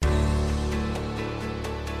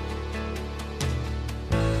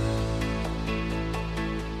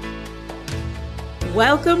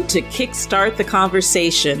Welcome to Kickstart the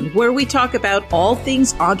Conversation, where we talk about all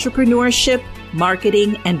things entrepreneurship,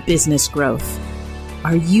 marketing, and business growth.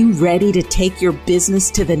 Are you ready to take your business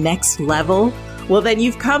to the next level? Well, then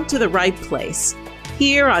you've come to the right place.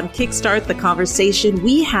 Here on Kickstart the Conversation,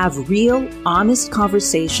 we have real, honest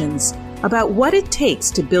conversations about what it takes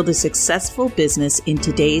to build a successful business in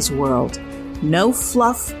today's world. No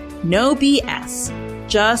fluff, no BS.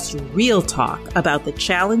 Just real talk about the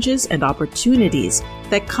challenges and opportunities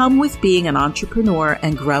that come with being an entrepreneur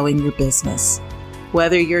and growing your business.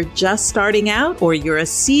 Whether you're just starting out or you're a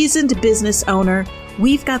seasoned business owner,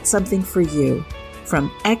 we've got something for you.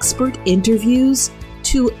 From expert interviews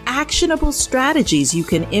to actionable strategies you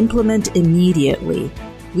can implement immediately,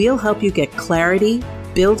 we'll help you get clarity,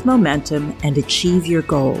 build momentum, and achieve your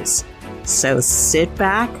goals. So sit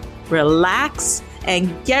back, relax,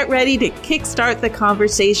 and get ready to kickstart the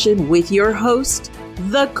conversation with your host,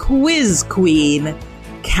 the Quiz Queen,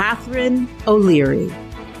 Catherine O'Leary.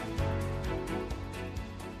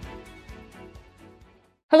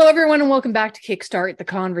 Hello, everyone, and welcome back to Kickstart the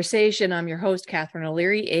Conversation. I'm your host, Catherine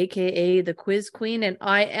O'Leary, aka the Quiz Queen, and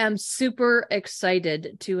I am super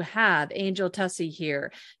excited to have Angel Tuccy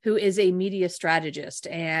here, who is a media strategist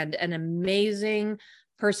and an amazing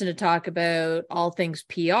person to talk about all things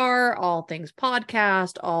PR, all things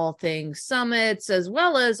podcast, all things summits, as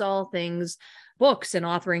well as all things books and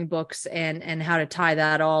authoring books and how to tie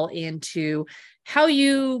that all into how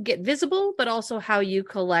you get visible, but also how you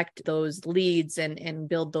collect those leads and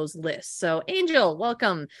build those lists. So Angel,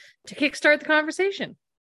 welcome to Kickstart the Conversation.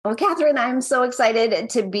 Well, Catherine, I'm so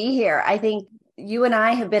excited to be here. I think you and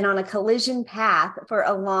I have been on a collision path for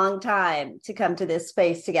a long time to come to this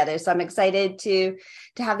space together. So I'm excited to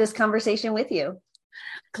have this conversation with you.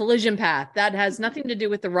 Collision path. That has nothing to do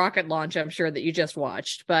with the rocket launch, I'm sure, that you just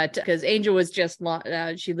watched, but because Angel was just,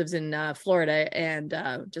 she lives in Florida and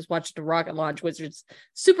just watched the rocket launch, which is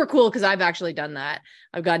super cool because I've actually done that.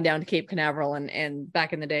 I've gone down to Cape Canaveral and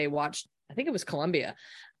back in the day watched, I think it was Columbia,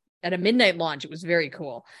 at a midnight launch. It was very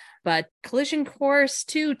cool. But collision course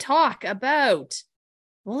to talk about,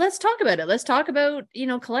 well, let's talk about it. Let's talk about,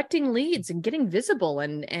 collecting leads and getting visible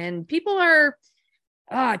and people are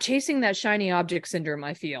chasing that shiny object syndrome,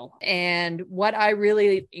 I feel. And what I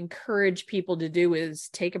really encourage people to do is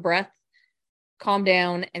take a breath, calm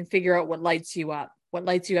down, and figure out what lights you up. What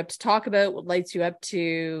lights you up to talk about, what lights you up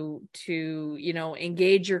to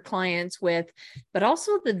engage your clients with, but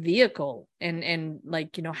also the vehicle and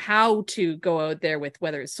how to go out there with,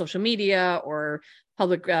 whether it's social media or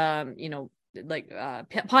public, podcasts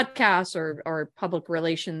or public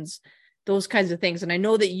relations, those kinds of things. And I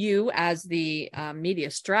know that you, as the media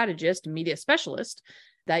strategist, media specialist,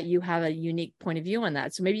 that you have a unique point of view on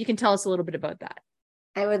that. So maybe you can tell us a little bit about that.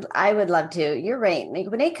 I would love to. You're right.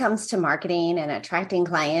 Like when it comes to marketing and attracting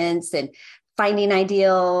clients and finding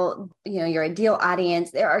your ideal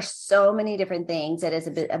audience, there are so many different things that as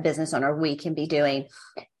a business owner we can be doing.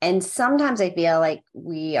 And sometimes I feel like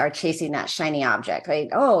we are chasing that shiny object, right?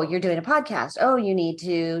 Oh, you're doing a podcast. Oh, you need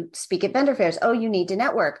to speak at vendor fairs. Oh, you need to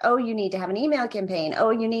network. Oh, you need to have an email campaign. Oh,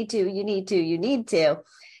 you need to.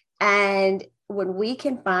 And when we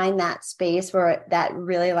can find that space where that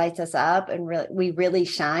really lights us up and we really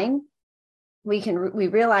shine, we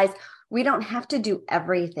realize we don't have to do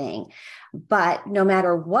everything, but no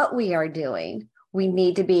matter what we are doing, we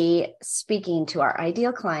need to be speaking to our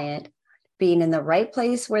ideal client, being in the right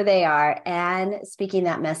place where they are, and speaking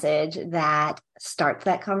that message that starts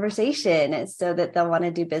that conversation so that they'll want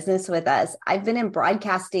to do business with us. I've been in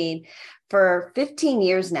broadcasting for 15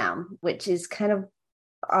 years now, which is kind of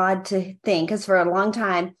odd to think, because for a long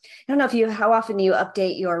time, I don't know how often you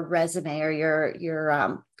update your resume or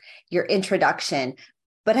your introduction,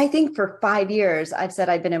 but I think for 5 years, I've said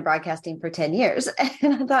I've been in broadcasting for 10 years.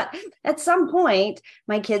 And I thought at some point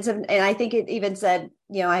my kids have, and I think it even said,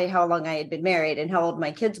 how long I had been married and how old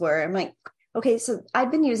my kids were. I'm like, okay, so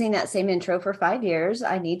I've been using that same intro for 5 years.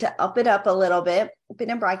 I need to up it up a little bit. I've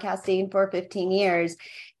been in broadcasting for 15 years.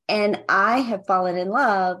 And I have fallen in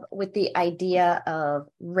love with the idea of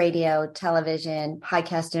radio, television,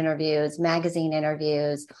 podcast interviews, magazine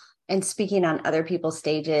interviews, and speaking on other people's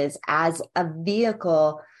stages as a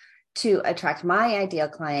vehicle to attract my ideal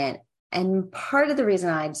client. And part of the reason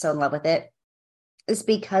I'm so in love with it is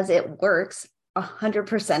because it works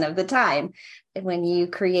 100% of the time. When you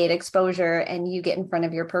create exposure and you get in front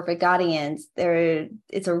of your perfect audience,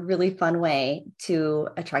 it's a really fun way to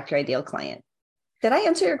attract your ideal client. Did I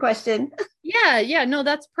answer your question? Yeah. No,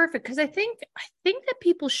 that's perfect. Because I think that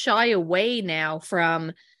people shy away now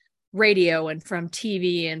from radio and from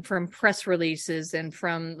TV and from press releases and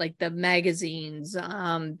from like the magazines,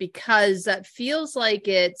 because that feels like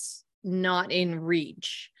it's not in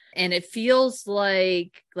reach. And it feels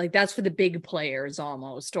like that's for the big players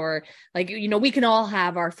almost, or like, we can all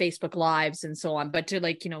have our Facebook lives and so on, but to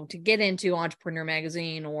to get into Entrepreneur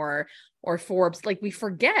Magazine or Forbes, like we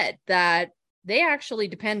forget that they actually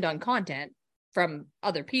depend on content from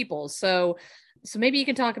other people. So maybe you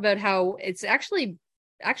can talk about how it's actually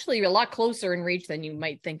a lot closer in reach than you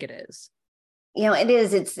might think it is. It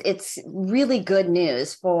is. It's really good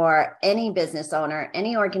news for any business owner,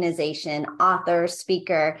 any organization, author,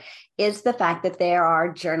 speaker, is the fact that there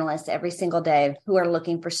are journalists every single day who are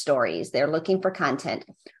looking for stories. They're looking for content.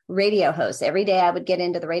 Radio hosts. Every day I would get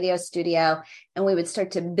into the radio studio and we would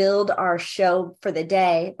start to build our show for the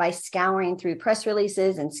day by scouring through press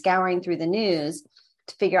releases and scouring through the news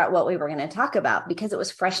to figure out what we were going to talk about, because it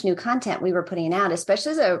was fresh new content we were putting out,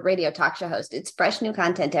 especially as a radio talk show host. It's fresh new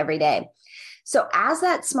content every day. So as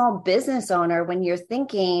that small business owner, when you're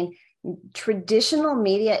thinking traditional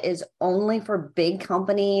media is only for big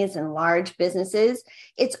companies and large businesses,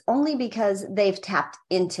 it's only because they've tapped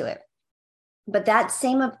into it. But that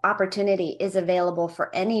same opportunity is available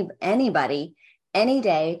for anybody, any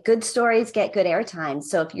day. Good stories get good airtime.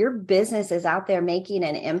 So if your business is out there making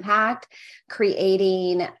an impact,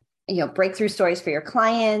 creating breakthrough stories for your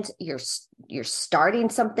client, you're starting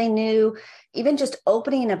something new, even just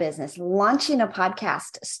opening a business, launching a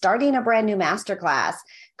podcast, starting a brand new masterclass,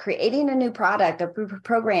 creating a new product, a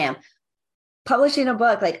program, publishing a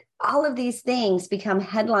book, like all of these things become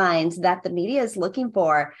headlines that the media is looking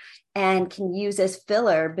for and can use as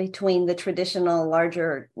filler between the traditional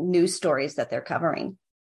larger news stories that they're covering.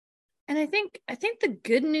 And I think the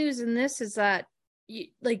good news in this is that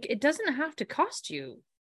it doesn't have to cost you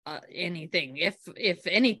anything, if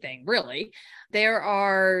anything, really. There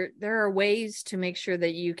are ways to make sure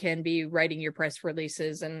that you can be writing your press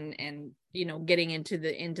releases and getting into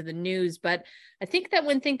the news. But I think that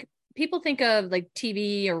when people think of like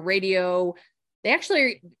TV or radio, they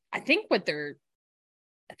actually, I think what they're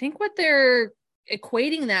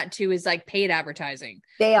equating that to is like paid advertising.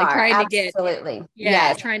 They are absolutely.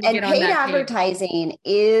 Yes. Trying to and get on paid that advertising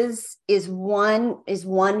is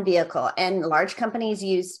one vehicle, and large companies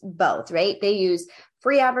use both, right? They use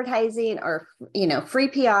free advertising or free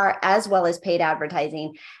PR as well as paid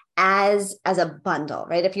advertising as a bundle,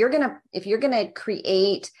 right? If you're gonna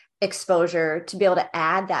create exposure, to be able to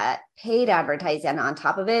add that paid advertising on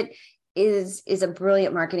top of it is a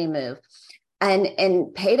brilliant marketing move.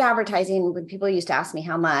 And paid advertising, when people used to ask me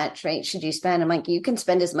how much, right, should you spend? I'm like, you can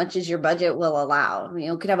spend as much as your budget will allow.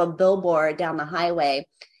 You could have a billboard down the highway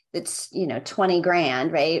that's,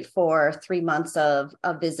 $20,000, right, for 3 months of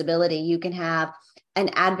visibility. You can have an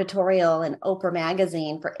advertorial in Oprah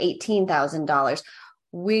magazine for $18,000.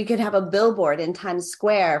 We could have a billboard in Times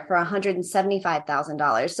Square for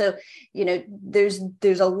 $175,000. So,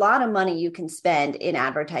 there's a lot of money you can spend in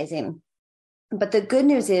advertising. But the good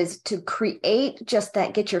news is to create just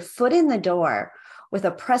that, get your foot in the door with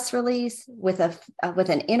a press release, with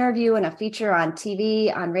an interview and a feature on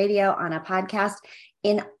TV, on radio, on a podcast.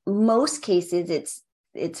 In most cases,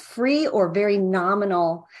 it's free or very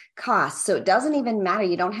nominal cost. So it doesn't even matter.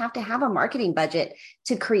 You don't have to have a marketing budget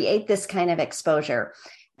to create this kind of exposure.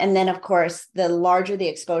 And then, of course, the larger the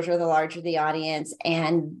exposure, the larger the audience,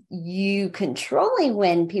 and you controlling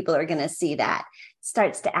when people are going to see that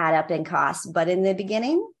starts to add up in costs. But in the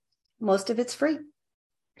beginning, most of it's free.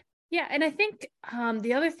 Yeah. And I think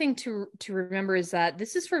the other thing to remember is that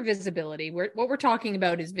this is for visibility. What we're talking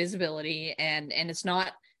about is visibility, and it's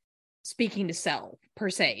not speaking to sell per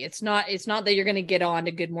se. It's not that you're going to get on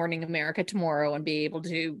to Good Morning America tomorrow and be able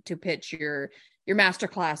to pitch your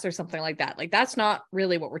masterclass or something like that. Like, that's not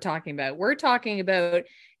really what we're talking about. We're talking about,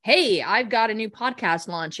 hey, I've got a new podcast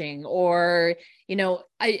launching, or,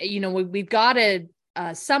 we've got a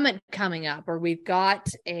summit coming up, or we've got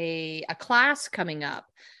a class coming up,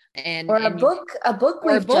 or a book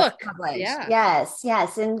we've just published. Yeah.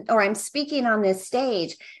 Yes. Or I'm speaking on this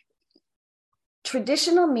stage.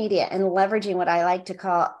 Traditional media and leveraging what I like to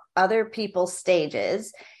call other people's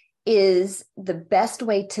stages is the best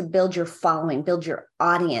way to build your following, build your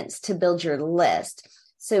audience, to build your list.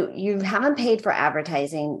 So you haven't paid for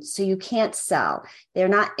advertising, so you can't sell. They're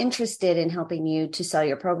not interested in helping you to sell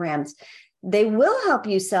your programs. They will help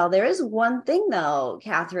you sell. There is one thing though,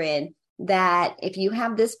 Catherine, that if you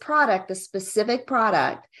have this product, a specific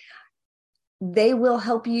product, they will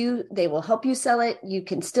help you sell it. You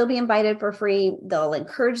can still be invited for free. They'll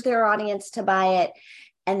encourage their audience to buy it.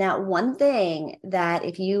 And that one thing that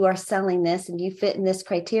if you are selling this and you fit in this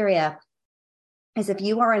criteria, is if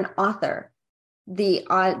you are an author,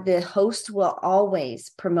 the host will always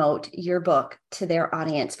promote your book to their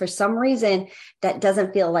audience. For some reason, that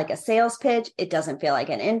doesn't feel like a sales pitch. It doesn't feel like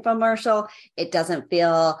an infomercial. It doesn't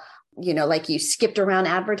feel, like you skipped around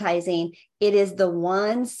advertising. It is the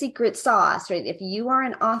one secret sauce, right? If you are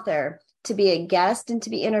an author, to be a guest and to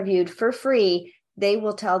be interviewed for free, they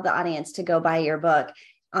will tell the audience to go buy your book.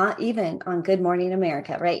 Even on Good Morning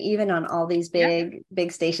America, right? Even on all these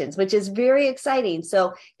big stations, which is very exciting.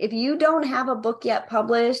 So if you don't have a book yet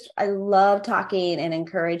published, I love talking and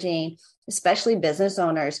encouraging, especially business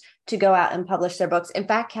owners, to go out and publish their books. In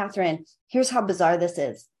fact, Catherine, here's how bizarre this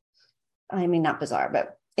is. I mean, not bizarre,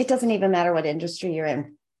 but it doesn't even matter what industry you're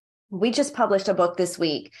in. We just published a book this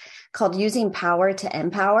week called Using Power to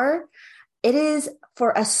Empower. It is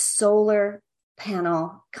for a solar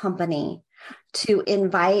panel company to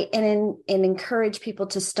invite and encourage people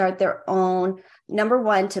to start their own, number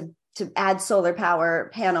one, to add solar power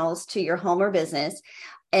panels to your home or business.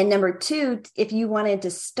 And number two, if you wanted to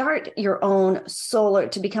start your own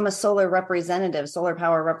to become a solar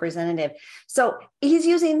power representative. So he's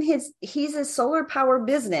a solar power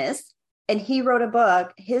business, and he wrote a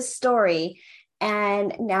book, his story.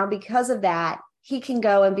 And now because of that, he can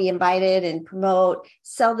go and be invited and promote,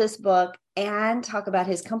 sell this book, and talk about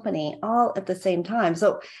his company all at the same time.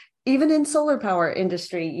 So even in solar power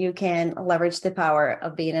industry, you can leverage the power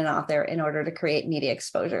of being an author in order to create media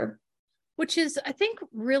exposure. Which is, I think,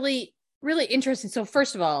 really, really interesting. So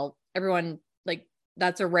first of all, everyone, like,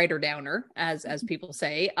 that's a writer downer, as people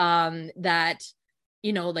say, that,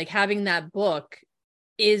 like having that book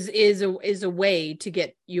is a way to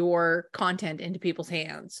get your content into people's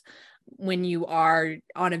hands when you are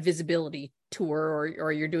on a visibility tour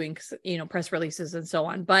or you're doing, press releases and so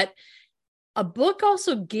on. But a book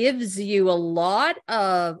also gives you a lot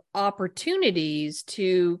of opportunities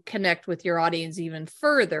to connect with your audience even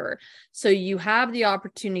further. So you have the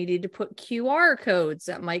opportunity to put QR codes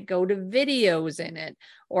that might go to videos in it,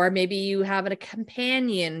 or maybe you have a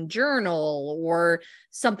companion journal or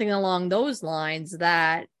something along those lines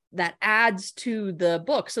that adds to the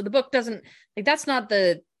book. So the book doesn't, like, that's not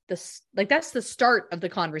that's the start of the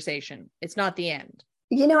conversation. It's not the end.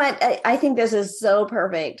 You know what? I think this is so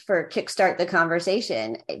perfect for Kickstart the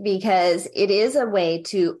Conversation, because it is a way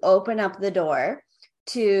to open up the door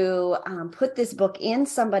to put this book in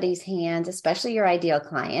somebody's hands, especially your ideal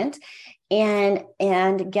client, and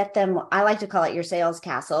get them, I like to call it your sales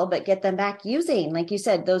castle, but get them back using, like you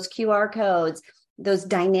said, those QR codes, those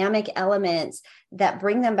dynamic elements that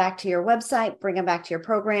bring them back to your website, bring them back to your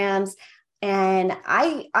programs. And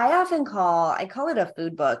I often call it a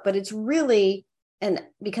food book, but it's really, and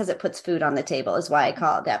because it puts food on the table is why I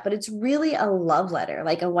call it that, but it's really a love letter,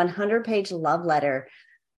 like a 100-page love letter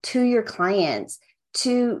to your clients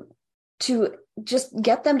to just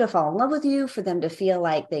get them to fall in love with you, for them to feel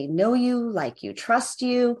like they know you, like you trust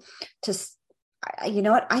you. You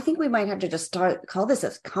know what? I think we might have to just call this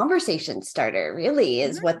a conversation starter, really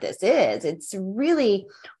is what this is. It's really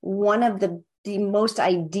one of the most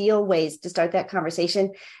ideal ways to start that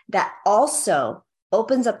conversation, that also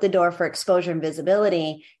opens up the door for exposure and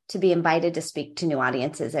visibility to be invited to speak to new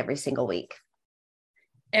audiences every single week.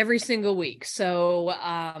 So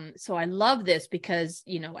I love this because,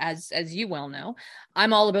 as you well know,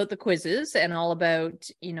 I'm all about the quizzes and all about,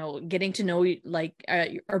 getting to know,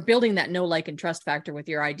 or building that know, like, and trust factor with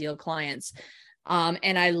your ideal clients.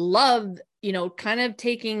 And I love, kind of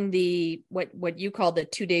taking the, what you call the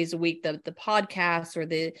 2 days a week, the podcast or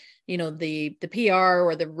the PR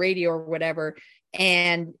or the radio or whatever,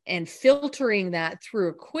 and filtering that through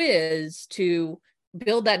a quiz to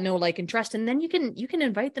build that know, like, and trust. And then you can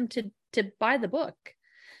invite them to buy the book.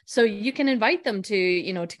 So you can invite them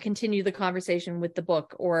to, to continue the conversation with the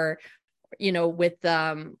book, or, with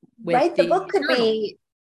right. The book could be,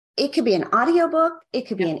 it could be an audio book, it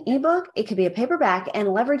could be an ebook, it could be a paperback, and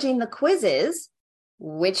leveraging the quizzes.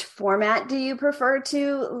 Which format do you prefer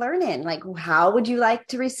to learn in? Like, how would you like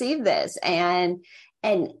to receive this? And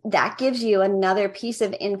that gives you another piece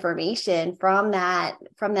of information from that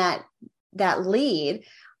lead.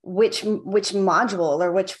 Which module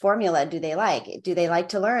or which formula do they like? Do they like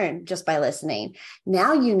to learn just by listening?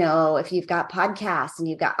 Now, if you've got podcasts and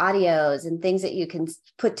you've got audios and things that you can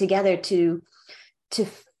put together to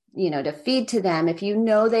feed to them, if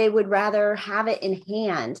they would rather have it in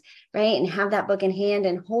hand, right, and have that book in hand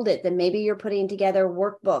and hold it, then maybe you're putting together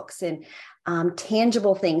workbooks and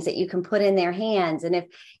tangible things that you can put in their hands. And if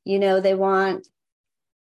they want,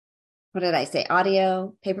 what did I say?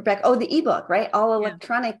 Audio, paperback. Oh, the ebook, right? All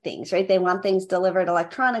electronic things, right? They want things delivered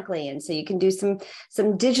electronically. And so you can do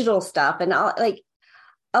some digital stuff and all, like,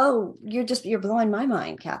 oh, you're blowing my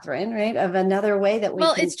mind, Catherine, right? Of another way that we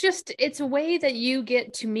Well, can. it's a way that you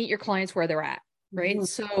get to meet your clients where they're at, right? Mhm.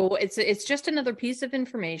 So it's just another piece of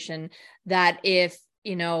information that if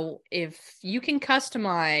you can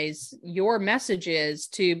customize your messages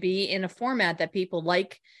to be in a format that people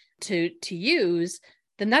like to use,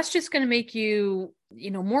 then that's just going to make you,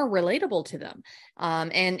 more relatable to them.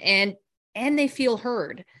 And they feel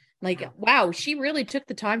heard. Like, wow, she really took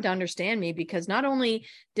the time to understand me, because not only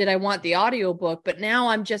did I want the audio book, but now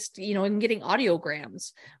I'm just, I'm getting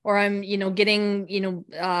audiograms, or I'm, getting,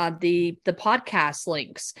 the podcast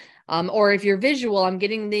links. Or if you're visual, I'm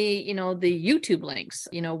getting the YouTube links,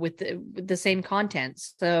 with the same content.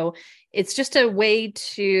 So it's just a way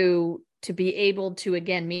to be able to,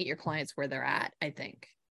 again, meet your clients where they're at, I think.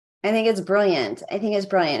 I think it's brilliant. I think it's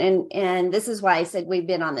brilliant. And this is why I said we've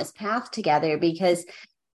been on this path together, because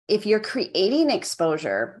if you're creating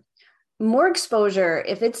exposure, more exposure,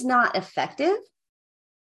 if it's not effective,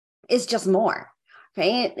 is just more,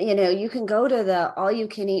 right? You can go to the all you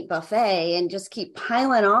can eat buffet and just keep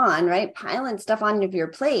piling on, right? Piling stuff on your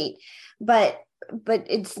plate. But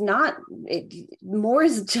it's not, more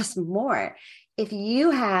is just more. If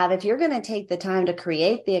you're going to take the time to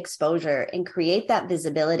create the exposure and create that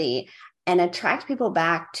visibility and attract people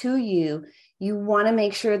back to you, you want to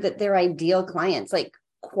make sure that they're ideal clients. Like,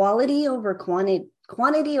 quality over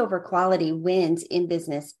quantity over quality wins in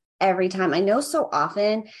business every time. I know so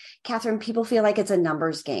often, Catherine, people feel like it's a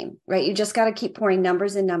numbers game, right? You just got to keep pouring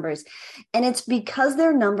numbers and numbers. And it's because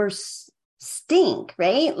their numbers stink,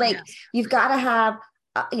 right? Like, Yes. you've got to have,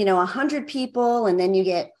 100 people, and then you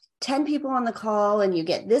get 10 people on the call, and you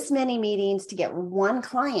get this many meetings to get one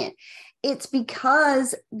client. It's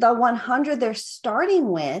because the 100 they're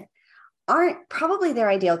starting with aren't probably their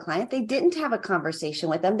ideal client. They didn't have a conversation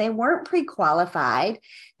with them. They weren't pre-qualified.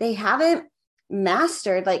 They haven't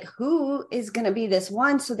mastered like who is going to be this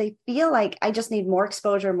one. So they feel like, I just need more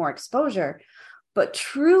exposure, more exposure. But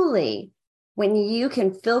truly, when you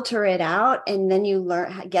can filter it out and then you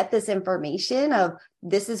get this information of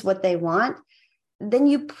this is what they want, then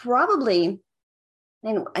you probably,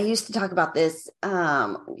 and I used to talk about this,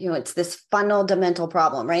 it's this fundamental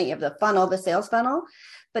problem, right? You have the funnel, the sales funnel.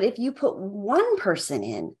 But if you put one person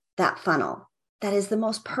in that funnel, that is the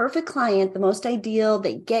most perfect client, the most ideal,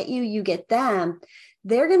 they get you, you get them,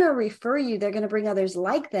 they're going to refer you. They're going to bring others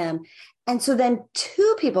like them. And so then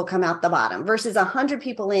 2 people come out the bottom versus 100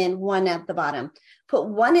 people in, 1 at the bottom. Put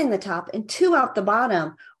 1 in the top and 2 out the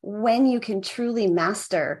bottom when you can truly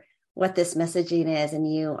master what this messaging is and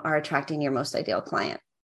you are attracting your most ideal client.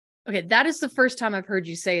 Okay, that is the first time I've heard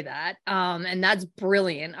you say that. And that's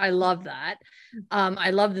brilliant. I love that.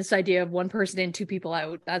 I love this idea of 1 person in, 2 people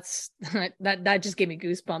out. That's that just gave me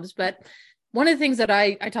goosebumps. But one of the things that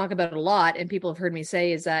I talk about a lot, and people have heard me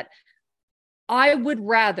say, is that I would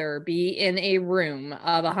rather be in a room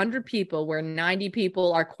of 100 people where 90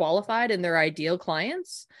 people are qualified and they're ideal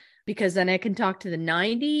clients, because then I can talk to the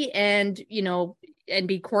 90 and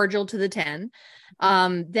be cordial to the 10,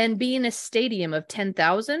 than be in a stadium of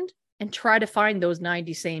 10,000 and try to find those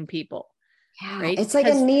 90 same people. Yeah, Right? it's like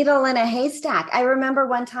a needle in a haystack. I remember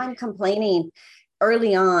one time complaining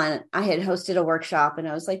early on. I had hosted a workshop and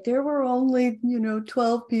I was like, there were only,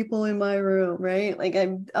 12 people in my room, right? Like,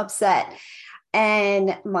 I'm upset.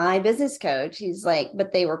 And my business coach, he's like,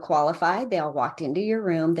 but they were qualified. They all walked into your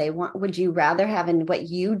room. Would you rather have in what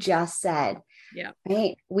you just said? Yeah.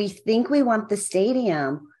 Right. We think we want the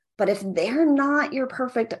stadium, but if they're not your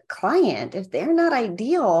perfect client, if they're not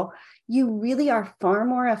ideal, you really are far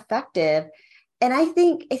more effective. And I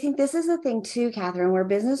think this is the thing too, Catherine, where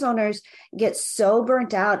business owners get so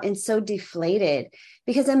burnt out and so deflated,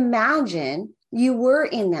 because imagine you were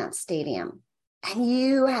in that stadium and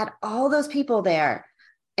you had all those people there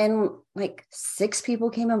and like 6 people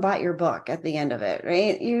came and bought your book at the end of it,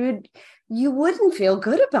 right? You wouldn't feel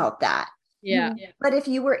good about that. Yeah. But if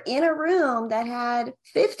you were in a room that had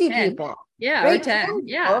 50 10. people, Yeah. right? Or 10. 10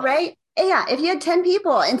 Yeah. people, right? Yeah. If you had 10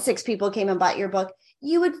 people and 6 people came and bought your book,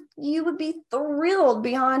 you would be thrilled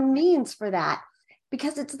beyond means for that,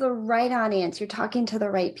 because it's the right audience. You're talking to the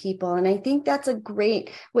right people. And I think that's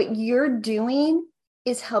what you're doing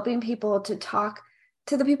is helping people to talk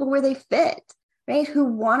to the people where they fit, right? Who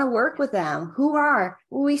want to work with them, when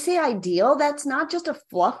we say ideal, that's not just a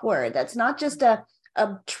fluff word. That's not just a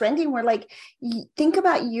trending word. Like, think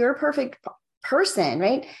about your perfect person,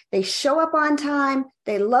 right? They show up on time.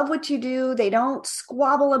 They love what you do. They don't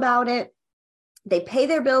squabble about it. They pay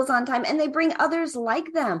their bills on time and they bring others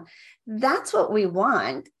like them. That's what we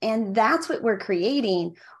want. And that's what we're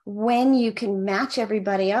creating when you can match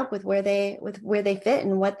everybody up with where they fit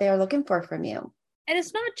and what they're looking for from you. And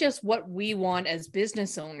it's not just what we want as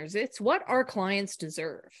business owners, it's what our clients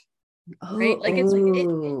deserve. Right? Like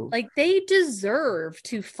like they deserve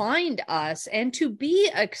to find us and to be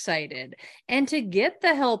excited and to get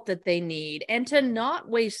the help that they need and to not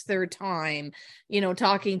waste their time,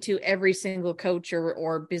 talking to every single coach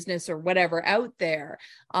or business or whatever out there.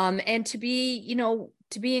 And to be,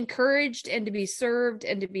 to be encouraged and to be served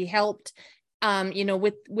and to be helped,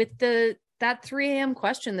 with that 3 a.m.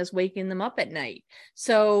 question that's waking them up at night.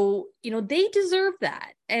 So, they deserve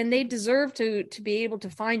that, and they deserve to be able to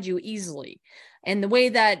find you easily. And the way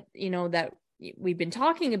that, that we've been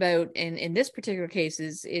talking about in this particular case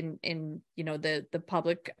is in the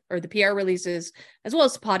public or the PR releases, as well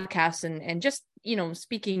as podcasts and just,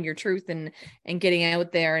 speaking your truth and getting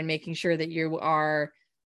out there and making sure that you are,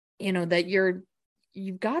 that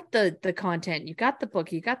you've got the content, you've got the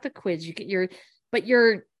book, you got the quiz,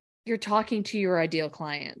 you're talking to your ideal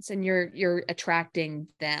clients and you're attracting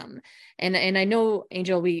them. And I know,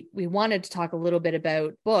 Angel, we wanted to talk a little bit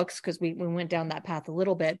about books because we went down that path a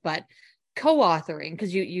little bit, but co-authoring,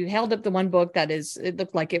 because you held up the one book it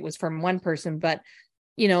looked like it was from one person, but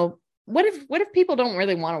what if people don't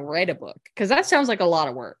really want to write a book? Because that sounds like a lot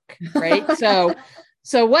of work, right? so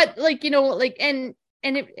what,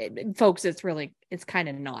 folks, it's kind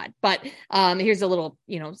of not, but here's a little,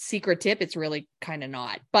 secret tip. It's really kind of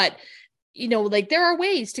not, but there are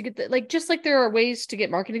ways to get just like there are ways to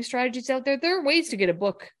get marketing strategies out there. There are ways to get a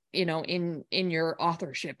book, in your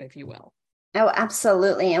authorship, if you will. Oh,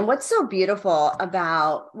 absolutely. And what's so beautiful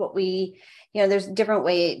about what there's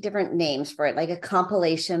different names for it, like a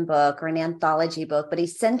compilation book or an anthology book, but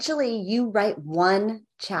essentially you write one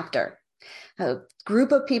chapter. A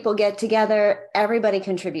group of people get together, everybody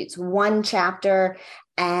contributes one chapter,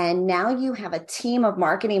 and now you have a team of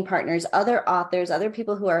marketing partners, other authors, other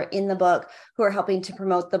people who are in the book, who are helping to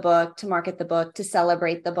promote the book, to market the book, to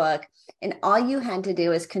celebrate the book. And all you had to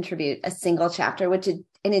do is contribute a single chapter,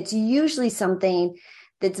 and it's usually something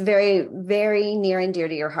that's very, very near and dear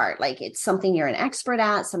to your heart. Like it's something you're an expert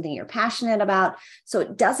at, something you're passionate about. So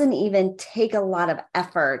it doesn't even take a lot of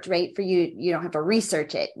effort, right? For you, you don't have to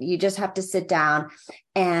research it. You just have to sit down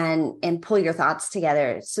and pull your thoughts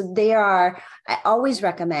together. So I always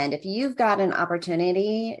recommend, if you've got an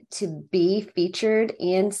opportunity to be featured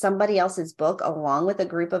in somebody else's book, along with a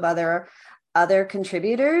group of other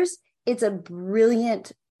contributors, it's a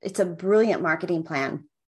brilliant marketing plan.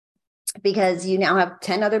 Because you now have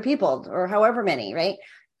 10 other people or however many, right?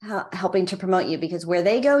 Helping to promote you, because where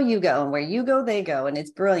they go, you go, and where you go, they go. And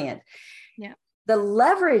it's brilliant. Yeah. The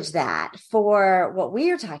leverage that for what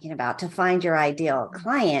we are talking about to find your ideal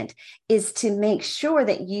client is to make sure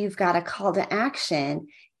that you've got a call to action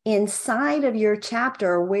inside of your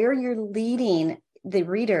chapter where you're leading the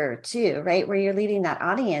reader to, right? Where you're leading that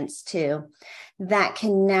audience to, you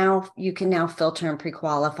can now filter and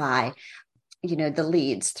pre-qualify the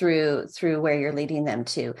leads through where you're leading them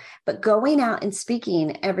to. But going out and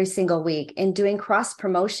speaking every single week and doing cross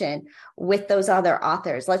promotion with those other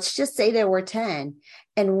authors, let's just say there were 10,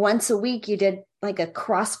 and once a week you did like a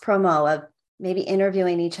cross promo of maybe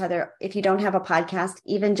interviewing each other. If you don't have a podcast,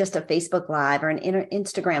 even just a Facebook Live or an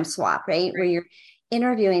Instagram swap, right? Where you're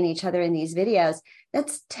interviewing each other in these videos.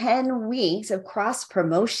 That's 10 weeks of cross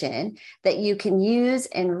promotion that you can use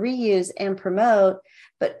and reuse and promote,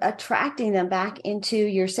 but attracting them back into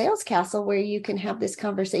your sales castle where you can have this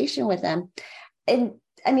conversation with them. And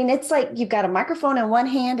I mean, it's like you've got a microphone in one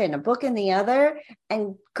hand and a book in the other,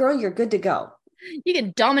 and girl, you're good to go. You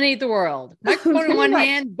can dominate the world. Microphone in one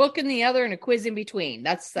hand, book in the other, and a quiz in between.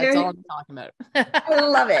 That's all I'm talking about. I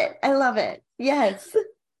love it. I love it. Yes.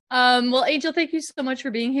 Well, Angel, thank you so much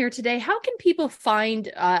for being here today. How can people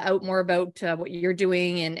find out more about what you're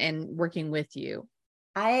doing and working with you?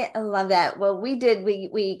 I love that. Well, we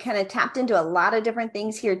kind of tapped into a lot of different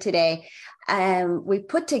things here today. We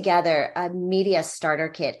put together a media starter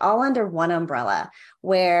kit all under one umbrella,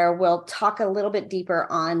 where we'll talk a little bit deeper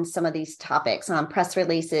on some of these topics, on press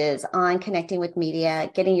releases, on connecting with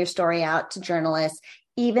media, getting your story out to journalists,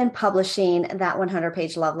 even publishing that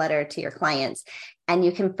 100-page love letter to your clients. And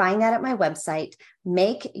you can find that at my website,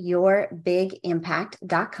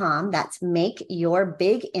 makeyourbigimpact.com. That's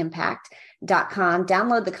makeyourbigimpact.com.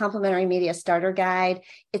 Download the complimentary media starter guide.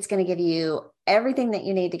 It's going to give you everything that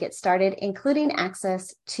you need to get started, including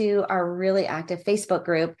access to our really active Facebook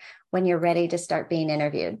group when you're ready to start being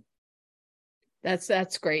interviewed.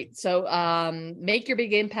 That's great. So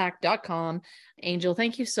makeyourbigimpact.com. Angel,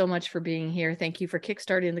 thank you so much for being here. Thank you for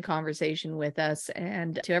kickstarting the conversation with us.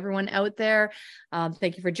 And to everyone out there,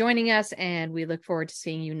 thank you for joining us. And we look forward to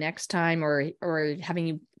seeing you next time, or having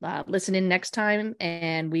you listen in next time.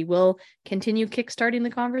 And we will continue kickstarting the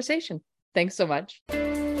conversation. Thanks so much.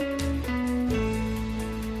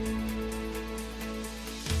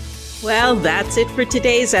 Well, that's it for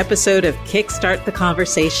today's episode of Kickstart the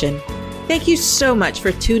Conversation. Thank you so much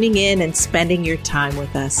for tuning in and spending your time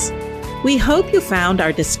with us. We hope you found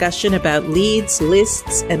our discussion about leads,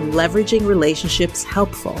 lists, and leveraging relationships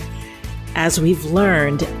helpful. As we've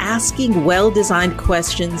learned, asking well-designed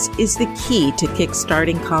questions is the key to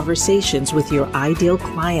kickstarting conversations with your ideal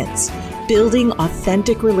clients, building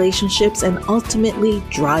authentic relationships, and ultimately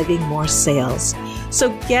driving more sales. So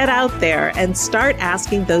get out there and start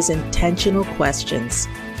asking those intentional questions.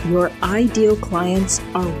 Your ideal clients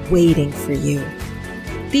are waiting for you.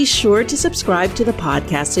 Be sure to subscribe to the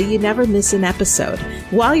podcast so you never miss an episode.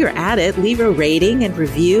 While you're at it, leave a rating and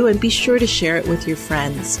review, and be sure to share it with your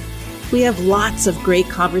friends. We have lots of great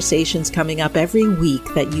conversations coming up every week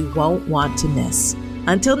that you won't want to miss.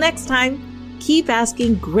 Until next time, keep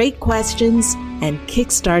asking great questions and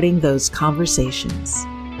kickstarting those conversations.